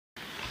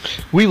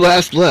We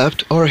last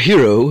left our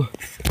hero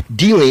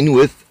dealing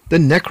with the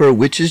Necro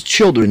Witch's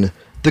children,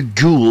 the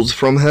ghouls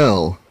from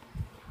hell.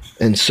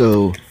 And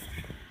so,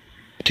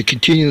 to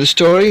continue the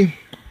story,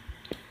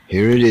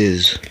 here it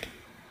is.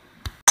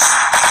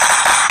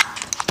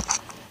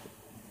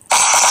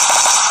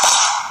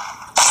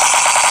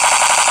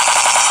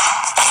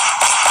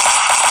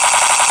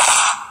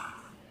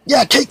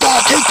 Yeah, take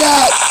that, take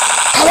that!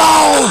 Come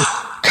on!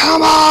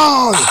 Come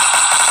on!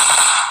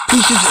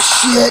 Pieces of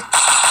shit!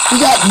 You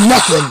got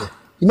nothing!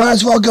 You might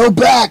as well go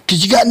back,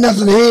 'cause you got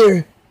nothing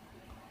here!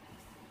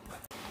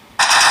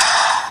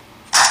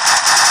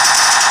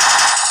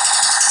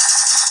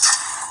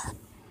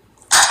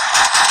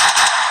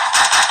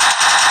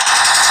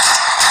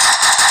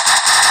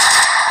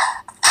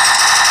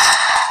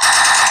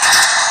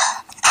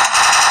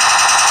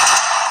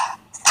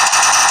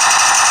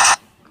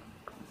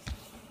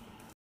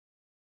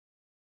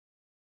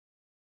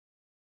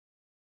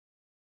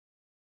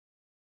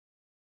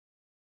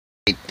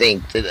 I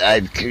think that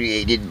I've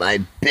created my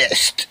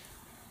best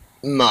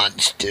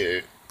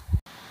monster.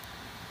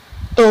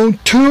 Oh,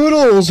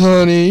 Toodles,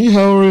 honey,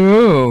 how are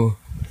you?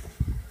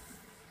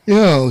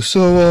 Yeah,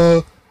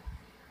 so,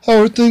 how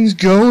are things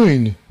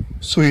going,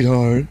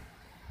 sweetheart?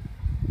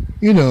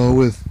 You know,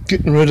 with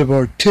getting rid of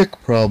our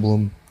tick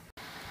problem.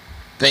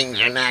 Things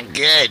are not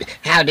good.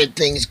 How did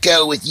things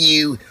go with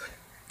you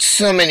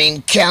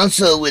summoning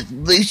council with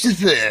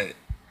Lucifer?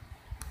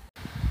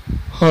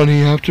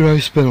 Honey, after I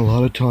spent a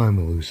lot of time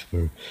with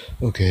Lucifer,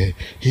 okay,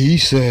 he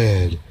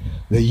said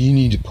that you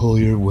need to pull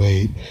your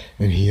weight,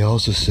 and he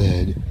also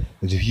said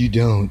that if you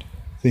don't,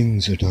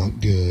 things are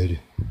not good.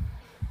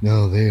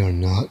 No, they are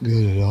not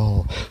good at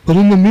all. But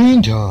in the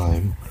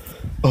meantime,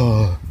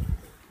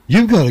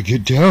 you've got to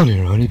get down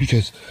here, honey,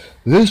 because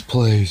this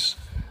place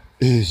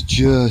is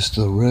just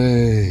a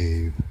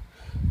rave.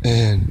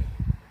 And,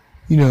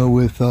 you know,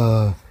 with,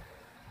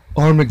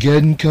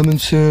 Armageddon coming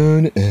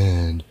soon,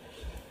 and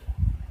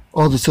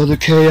all this other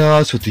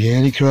chaos with the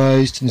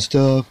Antichrist and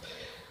stuff,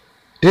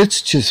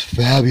 it's just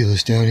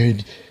fabulous down here.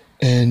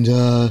 And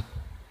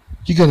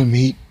you're gonna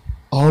meet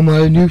all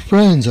my new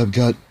friends. I've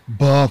got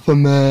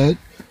Baphomet,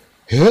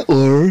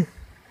 Hitler,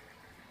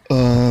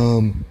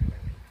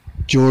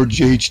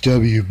 George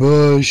H.W.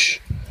 Bush.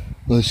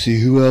 Let's see,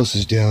 who else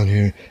is down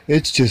here?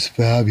 It's just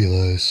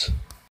fabulous.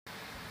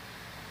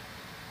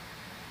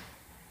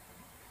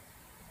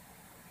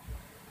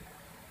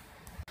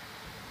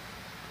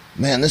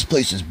 Man, this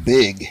place is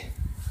big,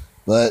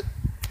 but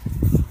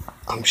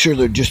I'm sure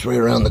they're just right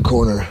around the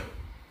corner.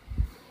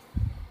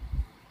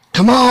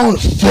 Come on,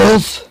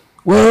 filth!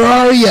 Where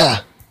are ya?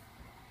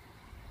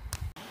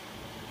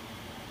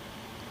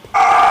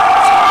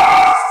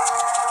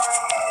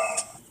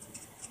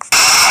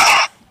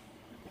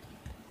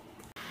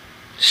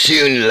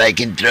 Soon,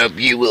 lycanthrope,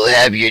 you will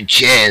have your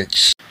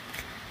chance.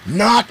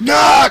 Knock,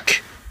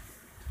 knock!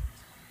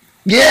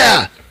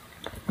 Yeah!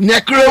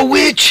 Necro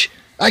Witch!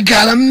 I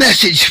got a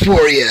message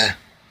for you.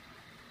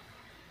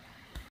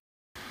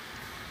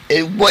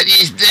 And what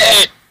is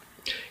that?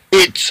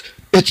 It's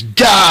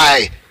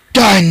die.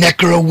 Die,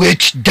 Necro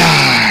Witch,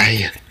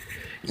 die.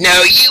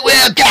 No, you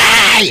will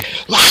die.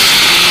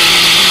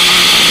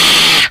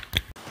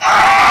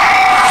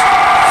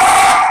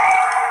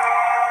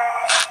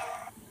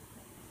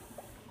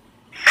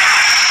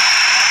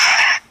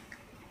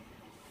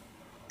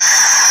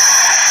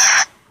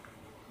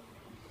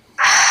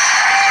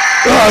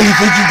 Oh, you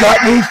think you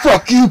got me?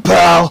 Fuck you,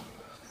 pal.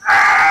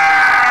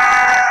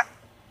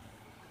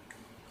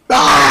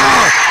 Ah!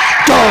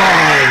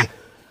 Die!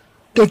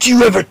 Don't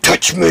you ever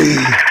touch me.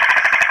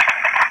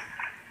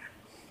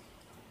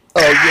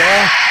 Oh,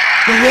 yeah?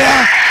 Oh,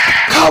 yeah?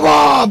 Come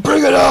on,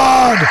 bring it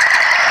on!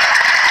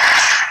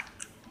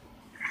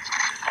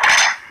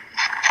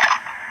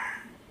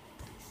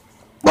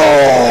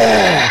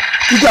 Oh!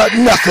 You got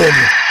nothing!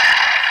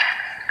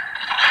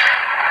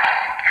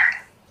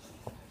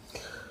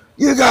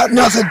 You got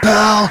nothing,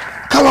 pal!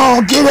 Come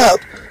on, get up!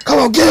 Come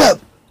on, get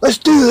up! Let's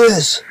do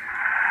this!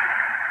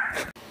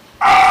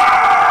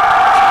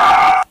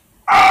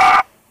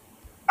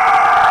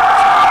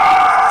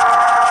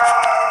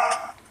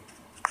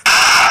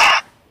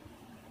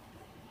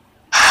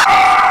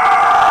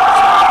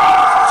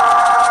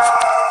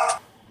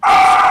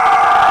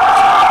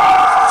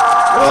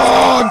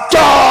 Oh,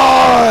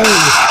 die!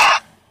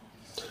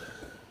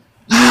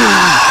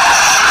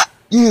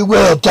 You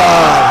will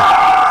die!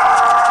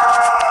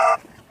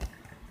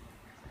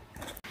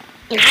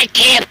 I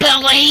can't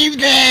believe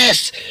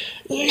this!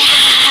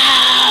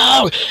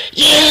 No!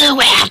 You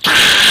will die!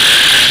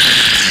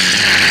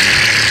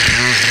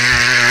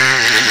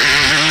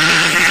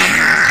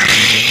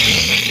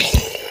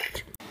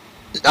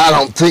 I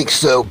don't think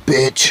so,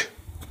 bitch.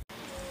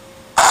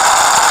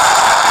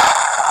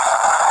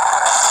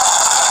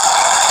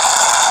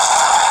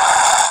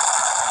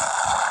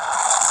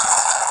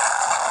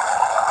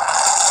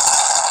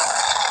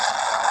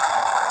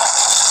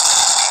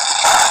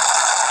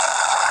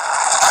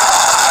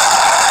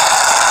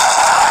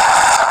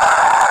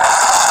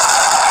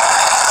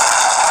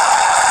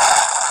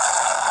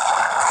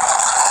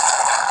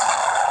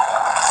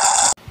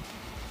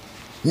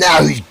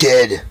 Now he's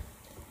dead.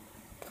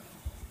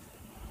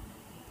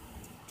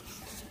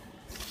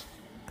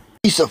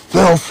 Piece of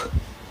filth.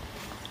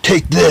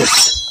 Take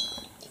this.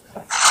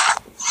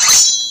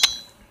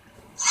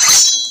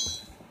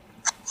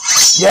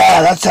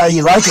 Yeah, that's how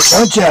you like it,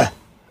 don't you?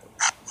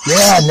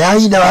 Yeah, now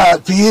you know how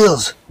it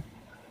feels.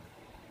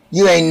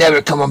 You ain't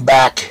never coming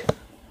back.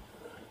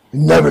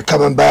 You're never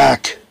coming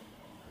back.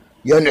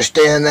 You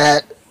understand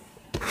that?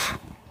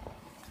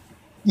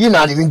 You're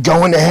not even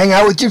going to hang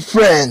out with your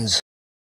friends.